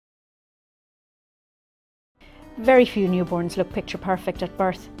Very few newborns look picture perfect at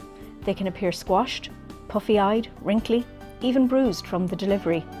birth. They can appear squashed, puffy-eyed, wrinkly, even bruised from the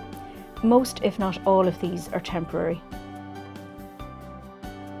delivery. Most, if not all of these, are temporary.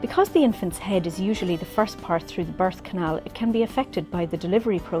 Because the infant's head is usually the first part through the birth canal, it can be affected by the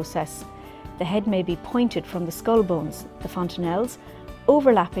delivery process. The head may be pointed from the skull bones, the fontanelles,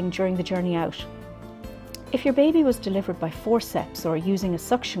 overlapping during the journey out. If your baby was delivered by forceps or using a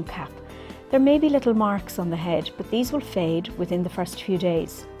suction cap, there may be little marks on the head, but these will fade within the first few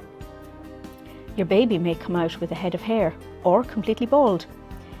days. Your baby may come out with a head of hair or completely bald.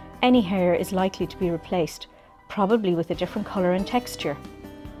 Any hair is likely to be replaced, probably with a different colour and texture.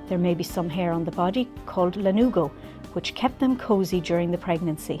 There may be some hair on the body called lanugo, which kept them cosy during the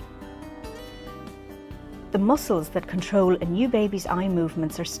pregnancy. The muscles that control a new baby's eye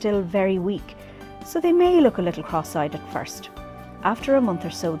movements are still very weak, so they may look a little cross-eyed at first. After a month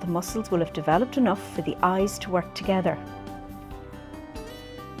or so, the muscles will have developed enough for the eyes to work together.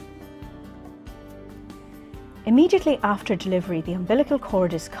 Immediately after delivery, the umbilical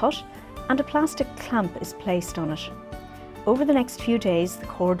cord is cut and a plastic clamp is placed on it. Over the next few days, the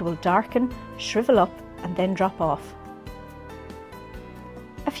cord will darken, shrivel up and then drop off.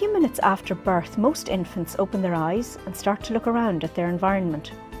 A few minutes after birth, most infants open their eyes and start to look around at their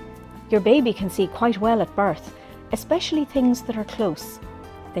environment. Your baby can see quite well at birth, especially things that are close.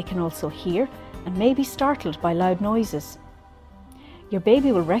 They can also hear and may be startled by loud noises. Your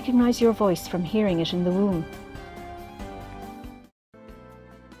baby will recognise your voice from hearing it in the womb.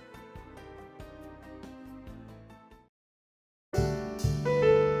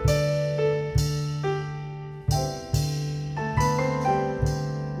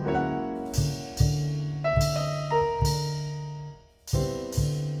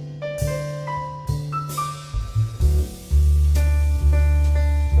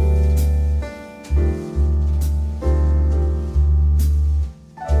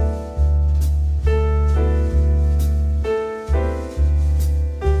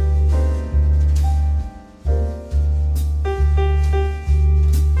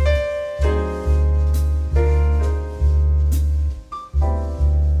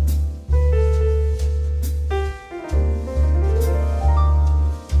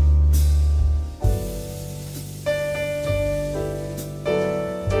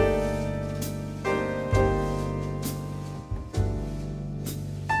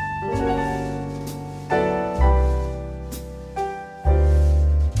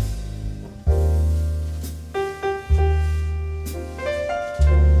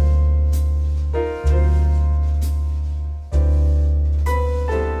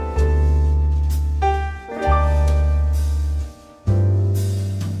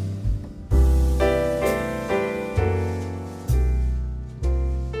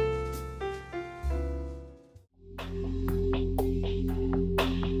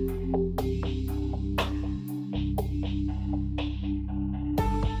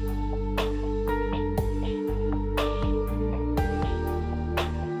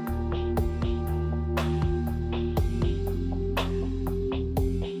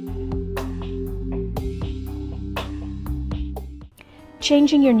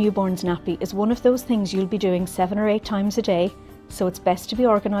 Changing your newborn's nappy is one of those things you'll be doing 7 or 8 times a day, so it's best to be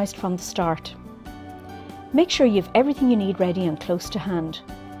organised from the start. Make sure you have everything you need ready and close to hand.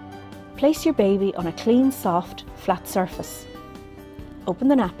 Place your baby on a clean, soft, flat surface. Open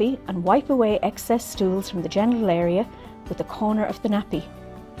the nappy and wipe away excess stools from the genital area with the corner of the nappy.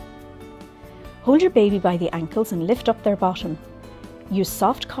 Hold your baby by the ankles and lift up their bottom. Use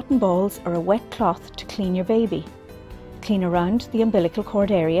soft cotton balls or a wet cloth to clean your baby. Clean around the umbilical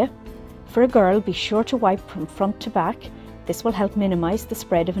cord area. For a girl, be sure to wipe from front to back. This will help minimise the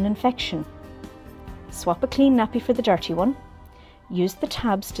spread of an infection. Swap a clean nappy for the dirty one. Use the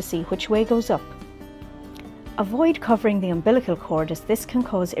tabs to see which way goes up. Avoid covering the umbilical cord as this can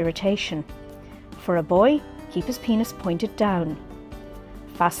cause irritation. For a boy, keep his penis pointed down.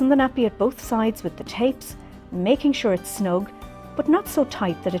 Fasten the nappy at both sides with the tapes, making sure it's snug, but not so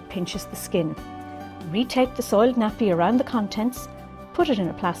tight that it pinches the skin. Retape the soiled nappy around the contents, put it in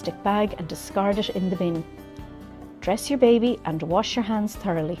a plastic bag and discard it in the bin. Dress your baby and wash your hands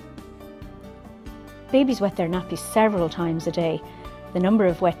thoroughly. Babies wet their nappies several times a day. The number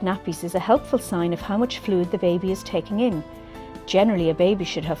of wet nappies is a helpful sign of how much fluid the baby is taking in. Generally, a baby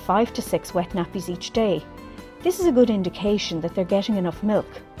should have 5 to 6 wet nappies each day. This is a good indication that they're getting enough milk.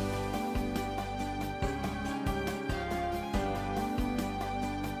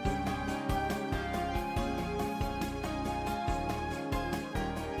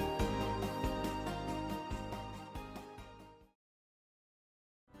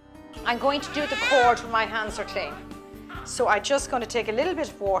 I'm going to do the cord when my hands are clean. So I'm just going to take a little bit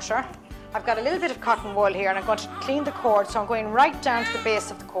of water. I've got a little bit of cotton wool here and I'm going to clean the cord, so I'm going right down to the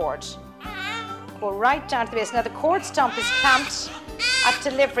base of the cord. Go right down to the base. Now the cord stump is clamped at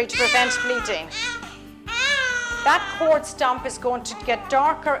delivery to prevent bleeding. That cord stump is going to get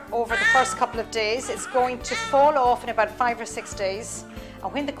darker over the first couple of days. It's going to fall off in about 5 or 6 days.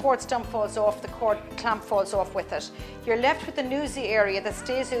 And when the cord stump falls off, the cord clamp falls off with it. You're left with an oozy area that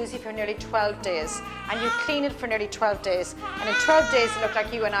stays oozy for nearly 12 days. And you clean it for nearly 12 days. And in 12 days, they look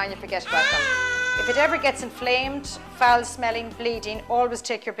like you and I, and you forget about them. If it ever gets inflamed, foul smelling, bleeding, always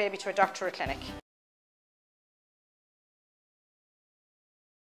take your baby to a doctor or a clinic.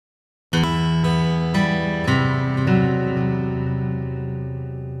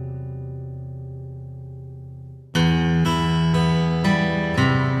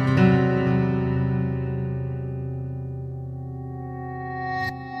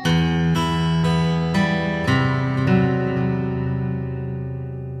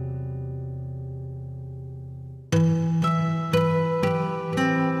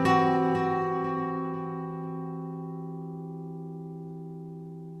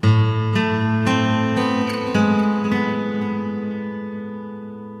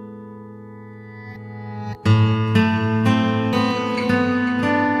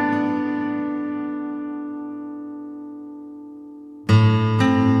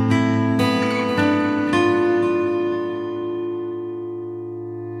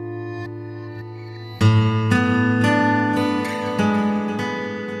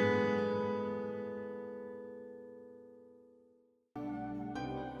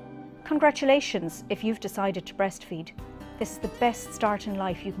 Congratulations if you've decided to breastfeed. This is the best start in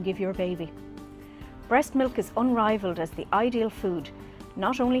life you can give your baby. Breast milk is unrivaled as the ideal food.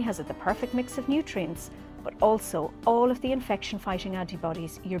 Not only has it the perfect mix of nutrients, but also all of the infection-fighting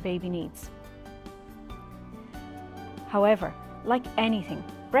antibodies your baby needs. However, like anything,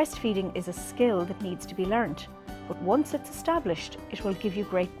 breastfeeding is a skill that needs to be learnt, but once it's established, it will give you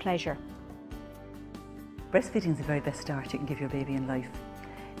great pleasure. Breastfeeding is the very best start you can give your baby in life.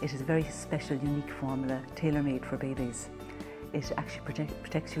 It is a very special, unique formula, tailor-made for babies. It actually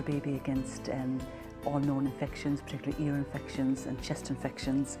protects your baby against all known infections, particularly ear infections and chest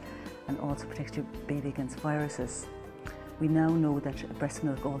infections, and also protects your baby against viruses. We now know that breast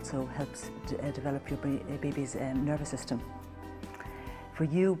milk also helps develop your baby's nervous system. For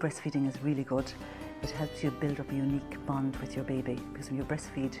you, breastfeeding is really good. It helps you build up a unique bond with your baby, because when you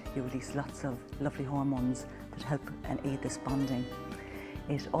breastfeed, you release lots of lovely hormones that help and aid this bonding.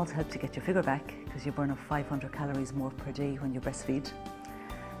 It also helps you get your figure back, because you burn up 500 calories more per day when you breastfeed.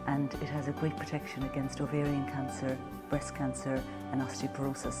 And it has a great protection against ovarian cancer, breast cancer and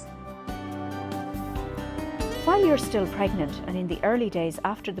osteoporosis. While you're still pregnant and in the early days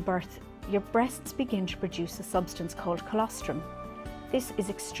after the birth, your breasts begin to produce a substance called colostrum. This is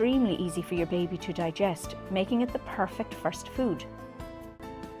extremely easy for your baby to digest, making it the perfect first food.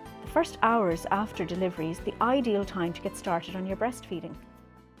 The first hours after delivery is the ideal time to get started on your breastfeeding.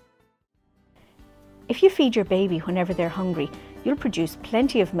 If you feed your baby whenever they're hungry, you'll produce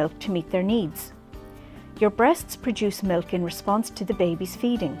plenty of milk to meet their needs. Your breasts produce milk in response to the baby's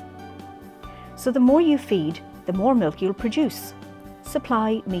feeding. So the more you feed, the more milk you'll produce.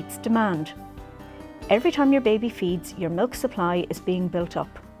 Supply meets demand. Every time your baby feeds, your milk supply is being built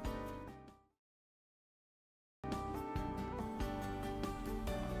up.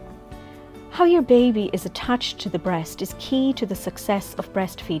 How your baby is attached to the breast is key to the success of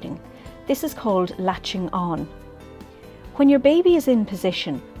breastfeeding. This is called latching on. When your baby is in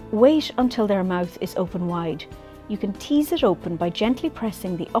position, wait until their mouth is open wide. You can tease it open by gently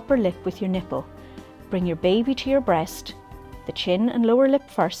pressing the upper lip with your nipple. Bring your baby to your breast, the chin and lower lip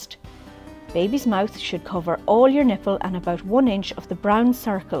first. Baby's mouth should cover all your nipple and about 1 inch of the brown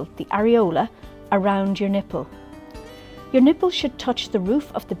circle, the areola, around your nipple. Your nipple should touch the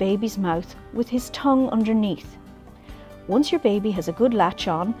roof of the baby's mouth with his tongue underneath. Once your baby has a good latch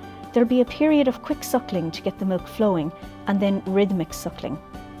on, there'll be a period of quick suckling to get the milk flowing, and then rhythmic suckling.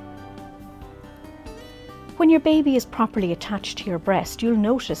 When your baby is properly attached to your breast, you'll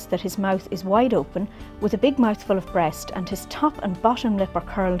notice that his mouth is wide open with a big mouthful of breast, and his top and bottom lip are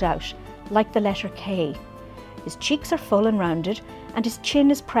curled out, like the letter K. His cheeks are full and rounded, and his chin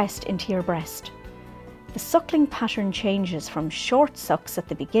is pressed into your breast. The suckling pattern changes from short sucks at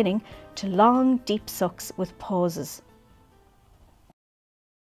the beginning to long, deep sucks with pauses.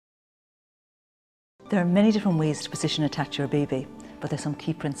 There are many different ways to position and attach your baby, but there's some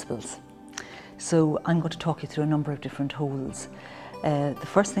key principles. So I'm going to talk you through a number of different holds. The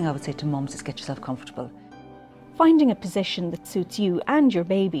first thing I would say to mums is get yourself comfortable. Finding a position that suits you and your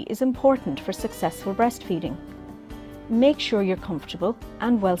baby is important for successful breastfeeding. Make sure you're comfortable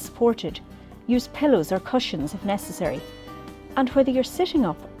and well supported. Use pillows or cushions if necessary. And whether you're sitting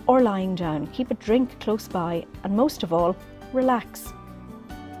up or lying down, keep a drink close by and most of all, relax.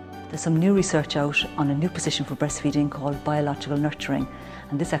 There's some new research out on a new position for breastfeeding called biological nurturing,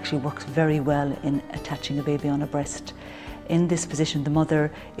 and this actually works very well in attaching a baby on a breast. In this position, the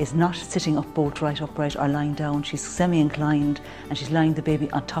mother is not sitting up bolt right upright or lying down. She's semi-inclined and she's lying the baby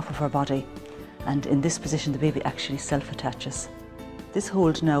on top of her body. And in this position, the baby actually self-attaches. This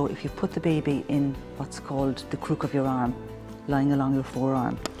hold now, if you put the baby in what's called the crook of your arm, lying along your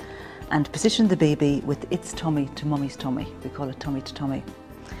forearm, and position the baby with its tummy to mummy's tummy. We call it tummy to tummy.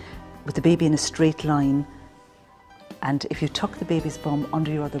 With the baby in a straight line, and if you tuck the baby's bum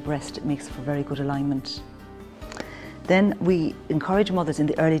under your other breast, it makes for very good alignment. Then we encourage mothers in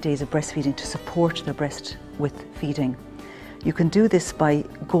the early days of breastfeeding to support their breast with feeding. You can do this by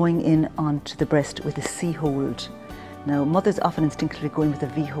going in onto the breast with a C hold. Now, mothers often instinctively go in with a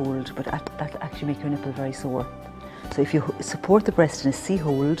V hold, but that actually makes your nipple very sore. So if you support the breast in a C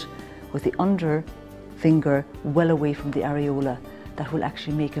hold with the under finger well away from the areola, that will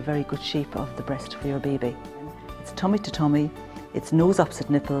actually make a very good shape of the breast for your baby. It's tummy to tummy, it's nose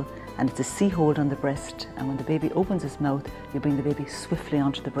opposite nipple, and it's a C hold on the breast, and when the baby opens its mouth, you bring the baby swiftly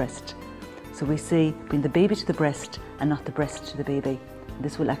onto the breast. So we say bring the baby to the breast and not the breast to the baby.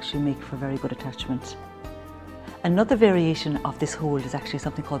 This will actually make for very good attachment. Another variation of this hold is actually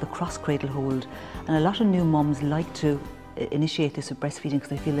something called the cross cradle hold, and a lot of new mums like to initiate this with breastfeeding because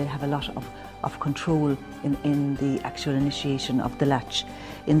they feel they have a lot of control in the actual initiation of the latch.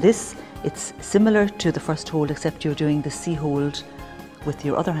 In this, it's similar to the first hold, except you're doing the C hold with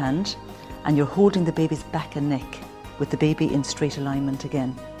your other hand and you're holding the baby's back and neck with the baby in straight alignment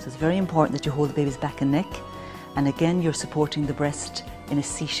again. So it's very important that you hold the baby's back and neck, and again you're supporting the breast in a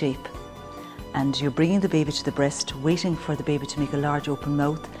C shape, and you're bringing the baby to the breast, waiting for the baby to make a large open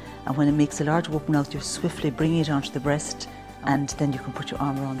mouth, and when it makes a large open mouth you're swiftly bringing it onto the breast, and then you can put your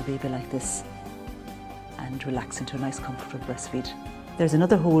arm around the baby like this and relax into a nice comfortable breastfeed. There's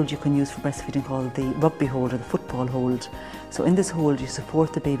another hold you can use for breastfeeding called the rugby hold or the football hold. So in this hold you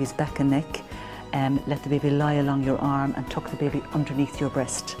support the baby's back and neck, let the baby lie along your arm and tuck the baby underneath your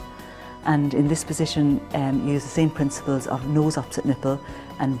breast. And in this position you use the same principles of nose opposite nipple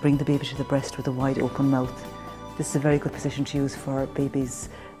and bring the baby to the breast with a wide open mouth. This is a very good position to use for babies,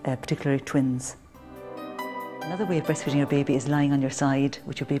 particularly twins. Another way of breastfeeding your baby is lying on your side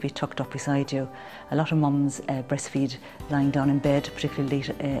with your baby tucked up beside you. A lot of mums breastfeed lying down in bed, particularly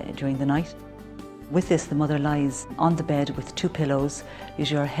late during the night. With this, the mother lies on the bed with two pillows,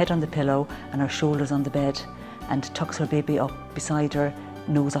 usually her head on the pillow and her shoulders on the bed, and tucks her baby up beside her,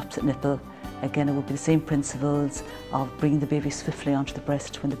 nose opposite nipple. Again, it would be the same principles of bringing the baby swiftly onto the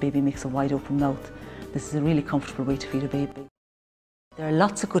breast when the baby makes a wide open mouth. This is a really comfortable way to feed a baby. There are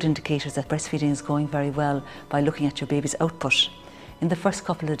lots of good indicators that breastfeeding is going very well by looking at your baby's output. In the first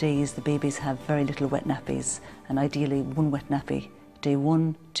couple of days, the babies have very little wet nappies, and ideally one wet nappy. Day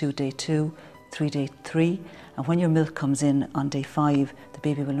 1 to day 2, 3 day 3, and when your milk comes in on day 5, the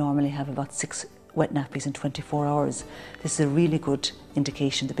baby will normally have about 6 wet nappies in 24 hours. This is a really good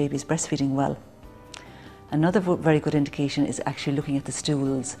indication the baby is breastfeeding well. Another very good indication is actually looking at the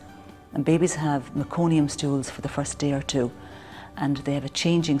stools. And babies have meconium stools for the first day or two, and they have a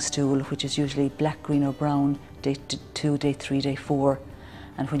changing stool which is usually black, green or brown day 2, day 3, day 4.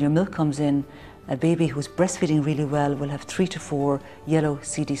 And when your milk comes in, a baby who's breastfeeding really well will have 3 to 4 yellow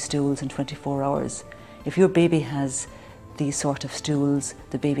seedy stools in 24 hours. If your baby has these sort of stools,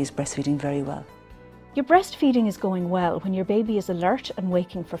 the baby is breastfeeding very well. Your breastfeeding is going well when your baby is alert and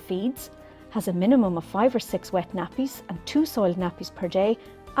waking for feeds, has a minimum of 5 or 6 wet nappies and 2 soiled nappies per day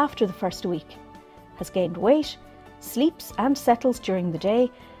after the first week, has gained weight, sleeps and settles during the day,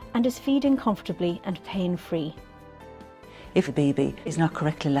 and is feeding comfortably and pain-free. If a baby is not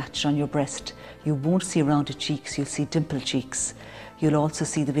correctly latched on your breast, you won't see rounded cheeks, you'll see dimpled cheeks. You'll also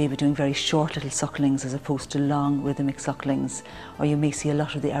see the baby doing very short little sucklings as opposed to long rhythmic sucklings, or you may see a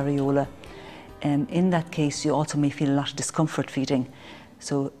lot of the areola. In that case, you also may feel a lot of discomfort feeding.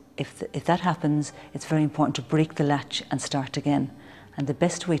 So if that happens, it's very important to break the latch and start again. And the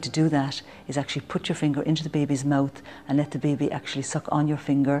best way to do that is actually put your finger into the baby's mouth and let the baby actually suck on your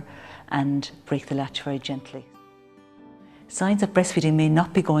finger and break the latch very gently. Signs that breastfeeding may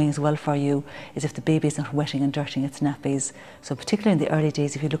not be going as well for you is if the baby is not wetting and dirtying its nappies. So particularly in the early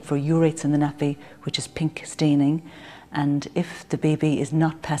days, if you look for urates in the nappy, which is pink staining, and if the baby is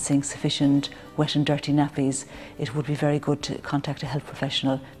not passing sufficient wet and dirty nappies, it would be very good to contact a health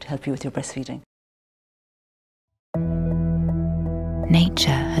professional to help you with your breastfeeding.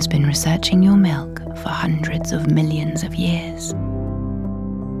 Nature has been researching your milk for hundreds of millions of years.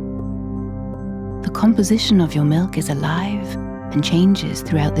 The composition of your milk is alive and changes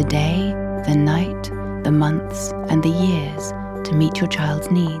throughout the day, the night, the months, and the years to meet your child's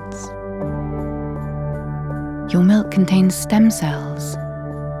needs. Your milk contains stem cells.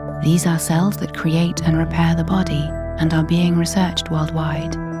 These are cells that create and repair the body and are being researched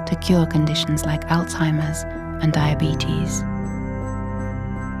worldwide to cure conditions like Alzheimer's and diabetes.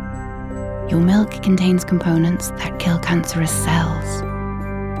 Your milk contains components that kill cancerous cells.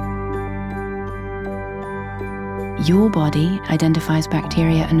 Your body identifies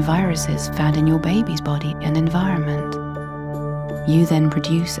bacteria and viruses found in your baby's body and environment. You then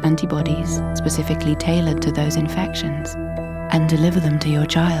produce antibodies specifically tailored to those infections and deliver them to your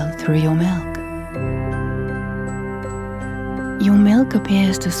child through your milk. Your milk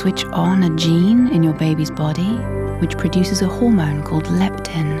appears to switch on a gene in your baby's body, which produces a hormone called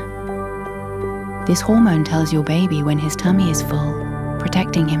leptin. This hormone tells your baby when his tummy is full,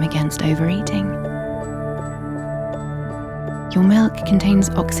 protecting him against overeating. Your milk contains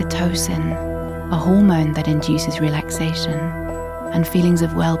oxytocin, a hormone that induces relaxation and feelings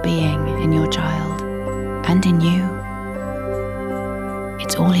of well-being in your child and in you.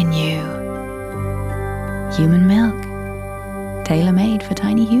 It's all in you. Human milk, tailor-made for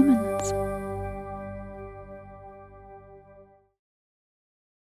tiny humans.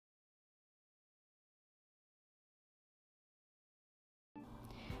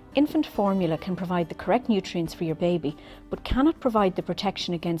 Infant formula can provide the correct nutrients for your baby, but cannot provide the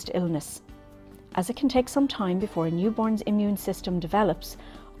protection against illness. As it can take some time before a newborn's immune system develops,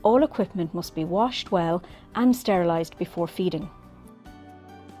 all equipment must be washed well and sterilised before feeding.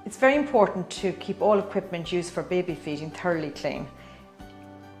 It's very important to keep all equipment used for baby feeding thoroughly clean.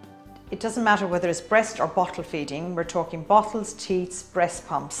 It doesn't matter whether it's breast or bottle feeding, we're talking bottles, teats, breast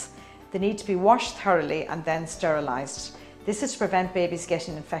pumps. They need to be washed thoroughly and then sterilised. This is to prevent babies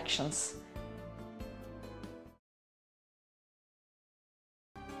getting infections.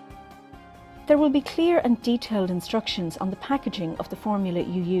 There will be clear and detailed instructions on the packaging of the formula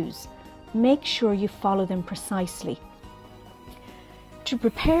you use. Make sure you follow them precisely. To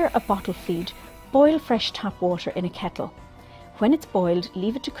prepare a bottle feed, boil fresh tap water in a kettle. When it's boiled,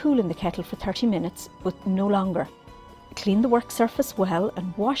 leave it to cool in the kettle for 30 minutes, but no longer. Clean the work surface well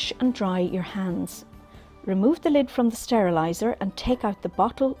and wash and dry your hands. Remove the lid from the steriliser and take out the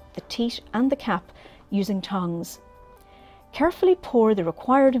bottle, the teat and the cap using tongs. Carefully pour the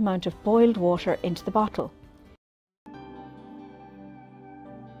required amount of boiled water into the bottle.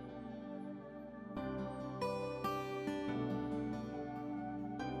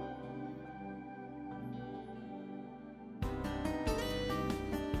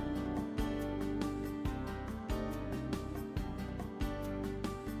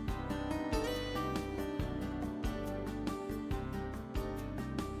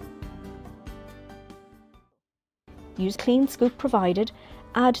 Use clean scoop provided.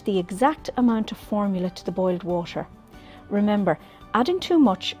 Add the exact amount of formula to the boiled water. Remember, adding too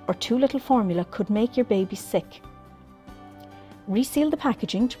much or too little formula could make your baby sick. Reseal the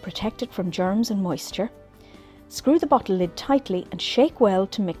packaging to protect it from germs and moisture. Screw the bottle lid tightly and shake well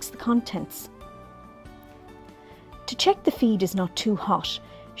to mix the contents. To check the feed is not too hot,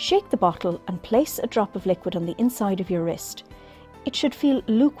 shake the bottle and place a drop of liquid on the inside of your wrist. It should feel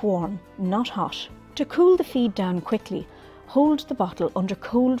lukewarm, not hot. To cool the feed down quickly, hold the bottle under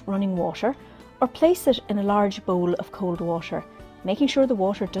cold running water or place it in a large bowl of cold water, making sure the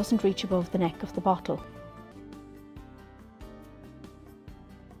water doesn't reach above the neck of the bottle.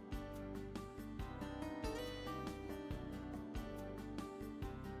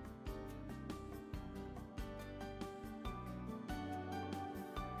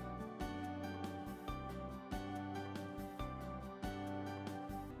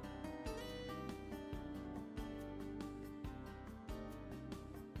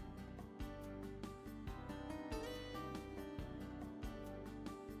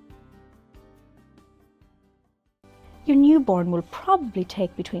 Your newborn will probably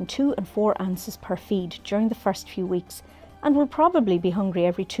take between 2 and 4 ounces per feed during the first few weeks and will probably be hungry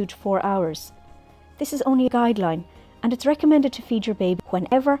every 2 to 4 hours. This is only a guideline, and it's recommended to feed your baby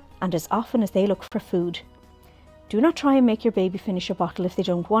whenever and as often as they look for food. Do not try and make your baby finish a bottle if they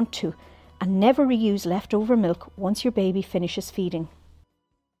don't want to, and never reuse leftover milk once your baby finishes feeding.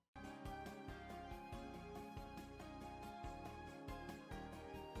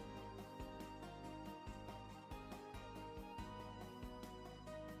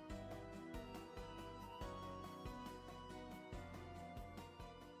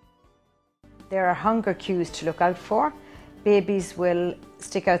 There are hunger cues to look out for. Babies will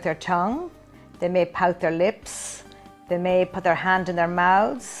stick out their tongue, they may pout their lips, they may put their hand in their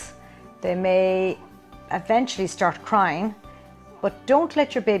mouths, they may eventually start crying, but don't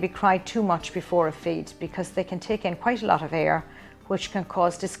let your baby cry too much before a feed because they can take in quite a lot of air, which can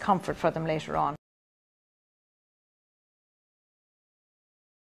cause discomfort for them later on.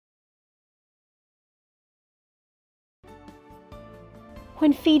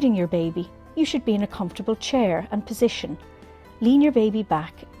 When feeding your baby, you should be in a comfortable chair and position. Lean your baby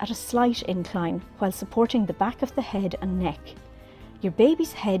back at a slight incline while supporting the back of the head and neck. Your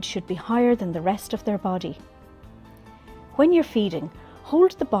baby's head should be higher than the rest of their body. When you're feeding,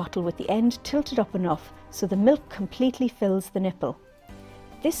 hold the bottle with the end tilted up enough so the milk completely fills the nipple.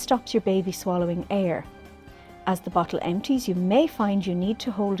 This stops your baby swallowing air. As the bottle empties, you may find you need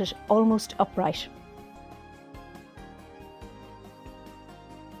to hold it almost upright.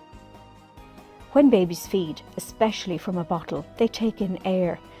 When babies feed, especially from a bottle, they take in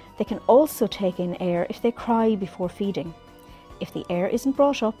air. They can also take in air if they cry before feeding. If the air isn't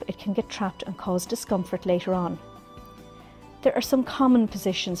brought up, it can get trapped and cause discomfort later on. There are some common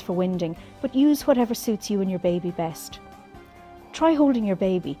positions for winding, but use whatever suits you and your baby best. Try holding your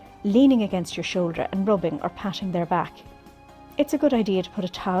baby, leaning against your shoulder and rubbing or patting their back. It's a good idea to put a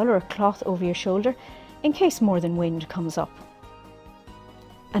towel or a cloth over your shoulder in case more than wind comes up.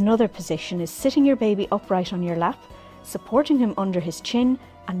 Another position is sitting your baby upright on your lap, supporting him under his chin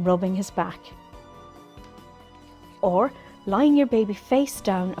and rubbing his back. Or lying your baby face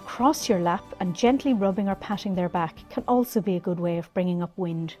down across your lap and gently rubbing or patting their back can also be a good way of bringing up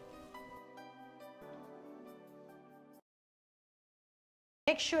wind.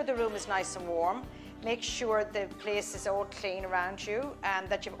 Make sure the room is nice and warm. Make sure the place is all clean around you and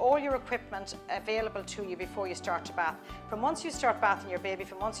that you have all your equipment available to you before you start to bath. From once you start bathing your baby,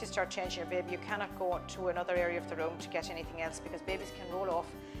 from once you start changing your baby, you cannot go to another area of the room to get anything else because babies can roll off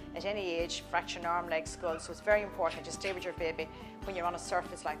at any age, fracture an arm, leg, skull, so it's very important to stay with your baby when you're on a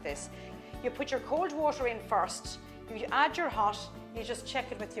surface like this. You put your cold water in first, you add your hot, you just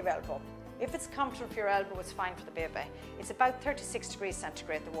check it with your elbow. If it's comfortable for your elbow, it's fine for the baby. It's about 36 degrees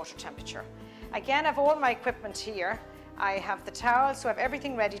centigrade, the water temperature. Again, I have all my equipment here. I have the towel, so I have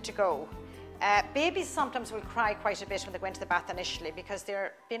everything ready to go. Babies sometimes will cry quite a bit when they go into the bath initially because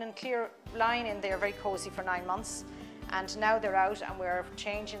they're been in clear line in there very cozy for 9 months. And now they're out and we're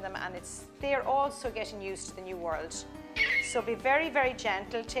changing them and they're also getting used to the new world. So be very, very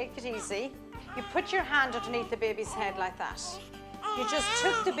gentle, take it easy. You put your hand underneath the baby's head like that. You just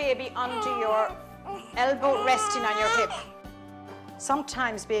took the baby under your elbow resting on your hip.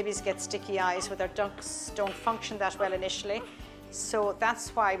 Sometimes babies get sticky eyes where their ducts don't function that well initially. So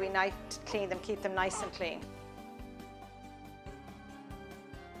that's why we like to clean them, keep them nice and clean.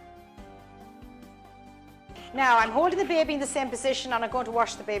 Now I'm holding the baby in the same position and I'm going to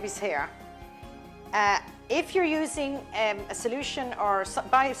wash the baby's hair. If you're using a solution or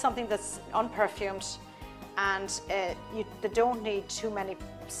buy something that's unperfumed and they don't need too many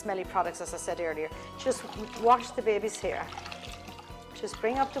smelly products, as I said earlier, just wash the baby's hair. Just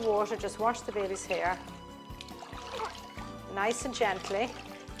bring up the water, just wash the baby's hair. Nice and gently.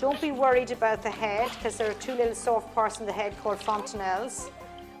 Don't be worried about the head because there are two little soft parts in the head called fontanelles.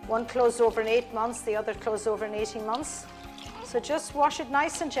 One closed over in 8 months, the other closed over in 18 months. So just wash it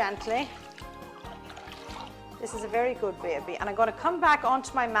nice and gently. This is a very good baby. And I'm going to come back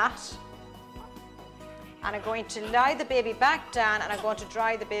onto my mat and I'm going to lie the baby back down and I'm going to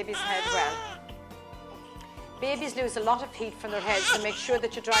dry the baby's head well. Babies lose a lot of heat from their heads, so make sure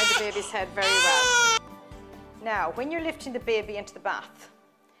that you dry the baby's head very well. Now, when you're lifting the baby into the bath,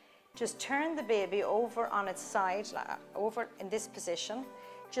 just turn the baby over on its side, over in this position.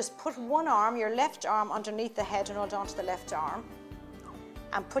 Just put one arm, your left arm, underneath the head and hold on to the left arm.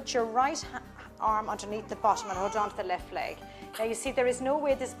 And put your right arm underneath the bottom and hold on to the left leg. Now you see there is no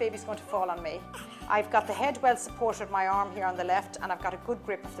way this baby's going to fall on me. I've got the head well supported with my arm here on the left and I've got a good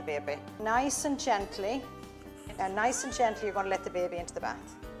grip of the baby. Nice and gently. Now nice and gently you're going to let the baby into the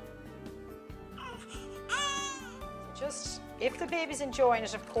bath. Just, if the baby's enjoying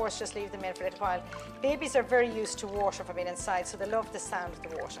it, of course, just leave them in for a little while. Babies are very used to water from being inside, so they love the sound of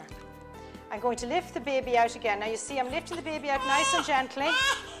the water. I'm going to lift the baby out again. Now you see I'm lifting the baby out nice and gently.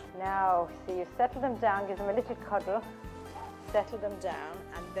 Now, see, you settle them down, give them a little cuddle, settle them down,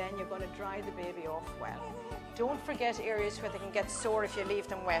 and then you're going to dry the baby off well. Don't forget areas where they can get sore if you leave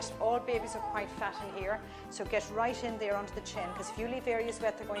them wet. All babies are quite fat in here, so get right in there onto the chin, because if you leave areas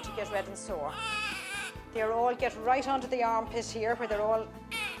wet, they're going to get red and sore. They're all get right onto the armpit here, where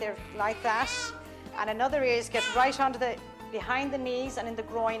they're like that. And another area is get right onto behind the knees and in the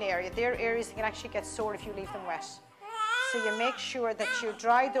groin area. They're areas that can actually get sore if you leave them wet. So you make sure that you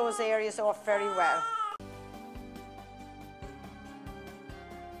dry those areas off very well.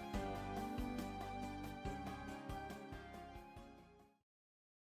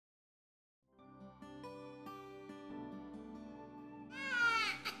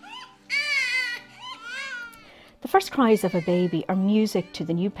 The first cries of a baby are music to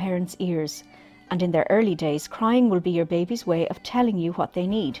the new parents' ears, and in their early days, crying will be your baby's way of telling you what they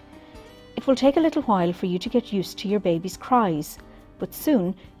need. It will take a little while for you to get used to your baby's cries, but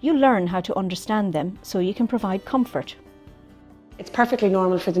soon you'll learn how to understand them so you can provide comfort. It's perfectly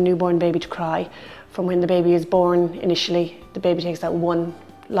normal for the newborn baby to cry. From when the baby is born initially, the baby takes that one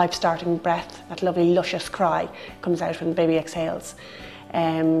life-starting breath, that lovely luscious cry comes out when the baby exhales.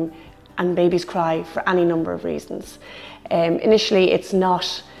 And babies cry for any number of reasons. Initially, it's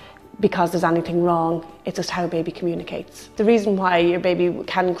not because there's anything wrong, it's just how a baby communicates. The reason why your baby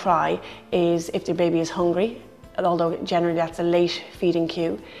can cry is if your baby is hungry, although generally that's a late feeding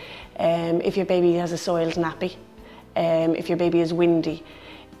cue. If your baby has a soiled nappy, if your baby is windy.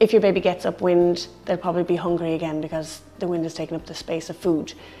 If your baby gets upwind, they'll probably be hungry again because the wind has taken up the space of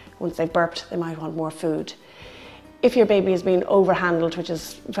food. Once they've burped, they might want more food. If your baby has been overhandled, which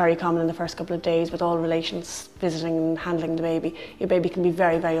is very common in the first couple of days with all relations visiting and handling the baby, your baby can be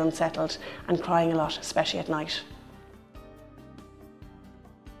very, very unsettled and crying a lot, especially at night.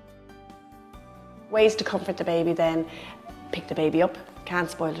 Ways to comfort the baby then: pick the baby up.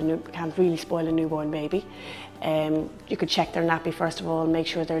 Can't really spoil a newborn baby. You could check their nappy first of all, make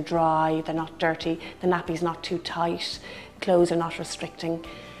sure they're dry, they're not dirty, the nappy's not too tight, clothes are not restricting.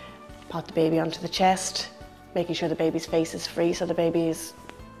 Pot the baby onto the chest, making sure the baby's face is free so the baby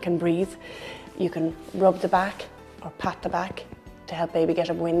can breathe. You can rub the back or pat the back to help baby get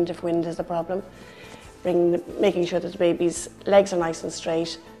upwind if wind is the problem. Making sure that the baby's legs are nice and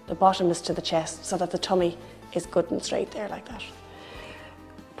straight, the bottom is to the chest so that the tummy is good and straight there like that.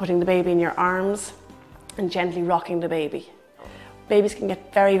 Putting the baby in your arms and gently rocking the baby. Babies can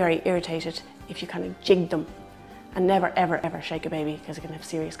get very, very irritated if you kind of jig them, and never, ever, ever shake a baby because it can have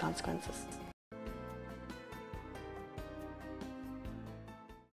serious consequences.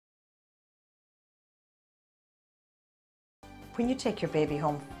 When you take your baby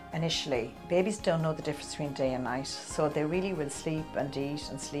home initially, babies don't know the difference between day and night, so they really will sleep and eat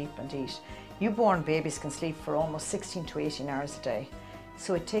and sleep and eat. Newborn babies can sleep for almost 16 to 18 hours a day,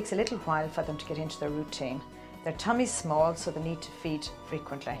 so it takes a little while for them to get into their routine. Their tummy's small, so they need to feed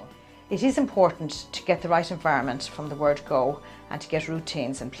frequently. It is important to get the right environment from the word go and to get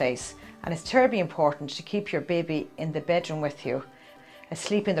routines in place, and it's terribly important to keep your baby in the bedroom with you,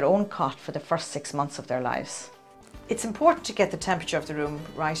 asleep in their own cot for the first 6 months of their lives. It's important to get the temperature of the room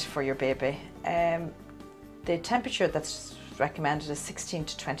right for your baby. The temperature that's recommended is 16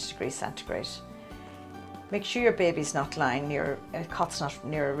 to 20 degrees centigrade. Make sure your baby's not lying near, cot's not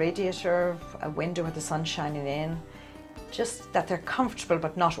near a radiator, a window where the sun's shining in. Just that they're comfortable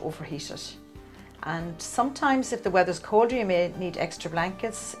but not overheated. And sometimes if the weather's colder, you may need extra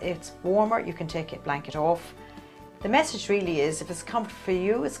blankets. If it's warmer, you can take a blanket off. The message really is, if it's comfortable for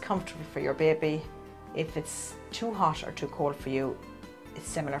you, it's comfortable for your baby. If it's too hot or too cold for you, it's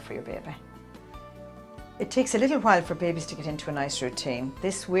similar for your baby. It takes a little while for babies to get into a nice routine.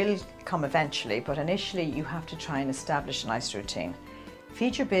 This will come eventually, but initially you have to try and establish a nice routine.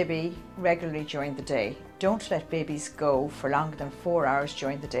 Feed your baby regularly during the day. Don't let babies go for longer than 4 hours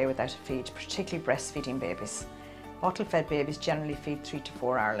during the day without a feed, particularly breastfeeding babies. Bottle-fed babies generally feed 3 to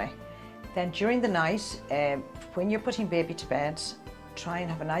 4 hourly. Then during the night, when you're putting baby to bed, try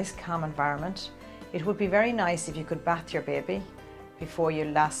and have a nice calm environment. It would be very nice if you could bath your baby before you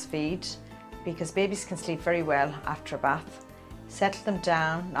last feed, because babies can sleep very well after a bath. Settle them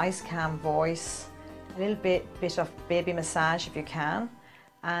down, nice calm voice, a little bit of baby massage if you can.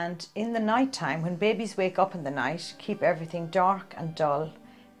 And in the night time, when babies wake up in the night, keep everything dark and dull.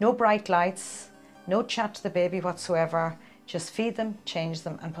 No bright lights, no chat to the baby whatsoever. Just feed them, change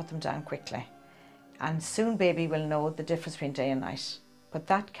them and put them down quickly. And soon baby will know the difference between day and night. But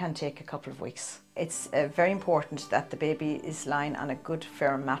that can take a couple of weeks. It's very important that the baby is lying on a good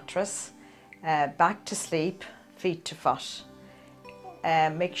firm mattress, back to sleep, feet to foot.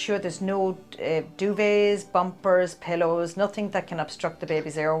 Make sure there's no duvets, bumpers, pillows, nothing that can obstruct the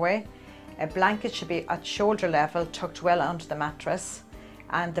baby's airway. A blanket should be at shoulder level, tucked well onto the mattress.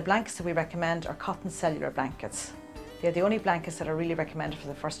 And the blankets that we recommend are cotton cellular blankets. They're the only blankets that are really recommended for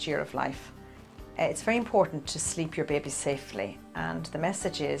the first year of life. It's very important to sleep your baby safely, and the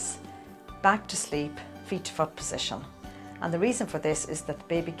message is back to sleep, feet to foot position. And the reason for this is that the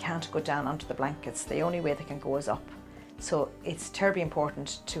baby can't go down onto the blankets. The only way they can go is up. So it's terribly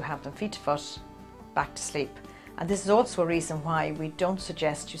important to have them feet to foot, back to sleep. And this is also a reason why we don't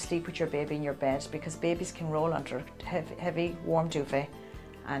suggest you sleep with your baby in your bed, because babies can roll under heavy warm duvet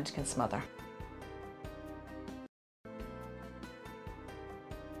and can smother.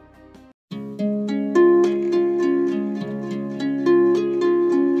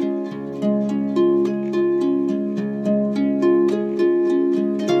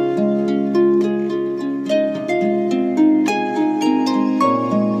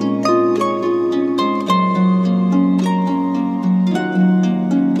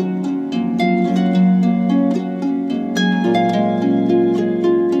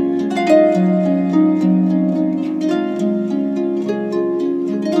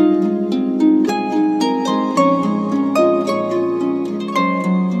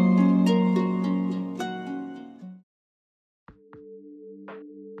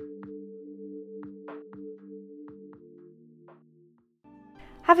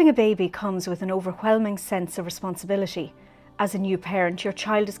 Having a baby comes with an overwhelming sense of responsibility. As a new parent, your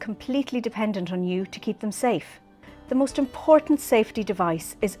child is completely dependent on you to keep them safe. The most important safety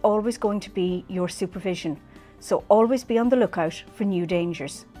device is always going to be your supervision, so always be on the lookout for new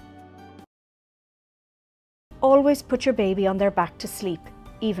dangers. Always put your baby on their back to sleep,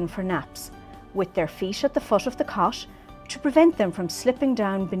 even for naps, with their feet at the foot of the cot to prevent them from slipping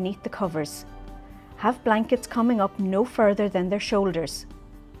down beneath the covers. Have blankets coming up no further than their shoulders.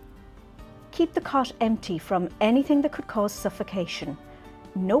 Keep the cot empty from anything that could cause suffocation.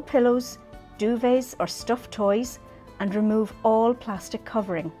 No pillows, duvets or stuffed toys, and remove all plastic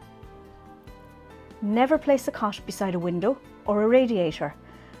covering. Never place a cot beside a window or a radiator,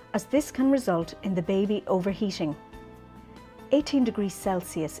 as this can result in the baby overheating. 18 degrees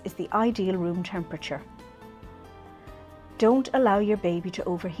Celsius is the ideal room temperature. Don't allow your baby to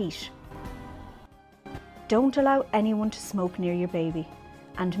overheat. Don't allow anyone to smoke near your baby,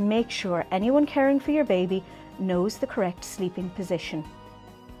 and make sure anyone caring for your baby knows the correct sleeping position.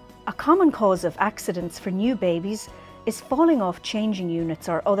 A common cause of accidents for new babies is falling off changing units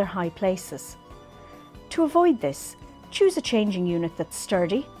or other high places. To avoid this, choose a changing unit that's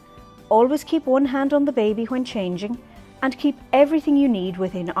sturdy, always keep one hand on the baby when changing, and keep everything you need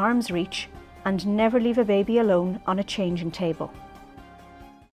within arm's reach, and never leave a baby alone on a changing table.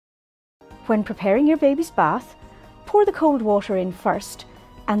 When preparing your baby's bath, pour the cold water in first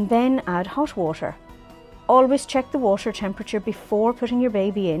and then add hot water. Always check the water temperature before putting your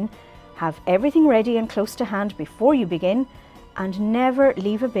baby in, have everything ready and close to hand before you begin, and never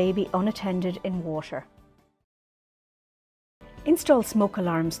leave a baby unattended in water. Install smoke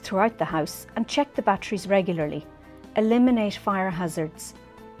alarms throughout the house and check the batteries regularly. Eliminate fire hazards.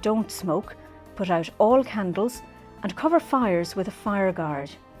 Don't smoke, put out all candles, and cover fires with a fire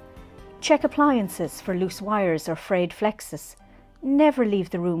guard. Check appliances for loose wires or frayed flexes. Never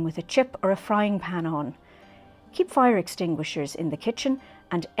leave the room with a chip or a frying pan on. Keep fire extinguishers in the kitchen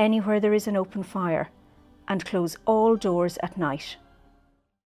and anywhere there is an open fire, and close all doors at night.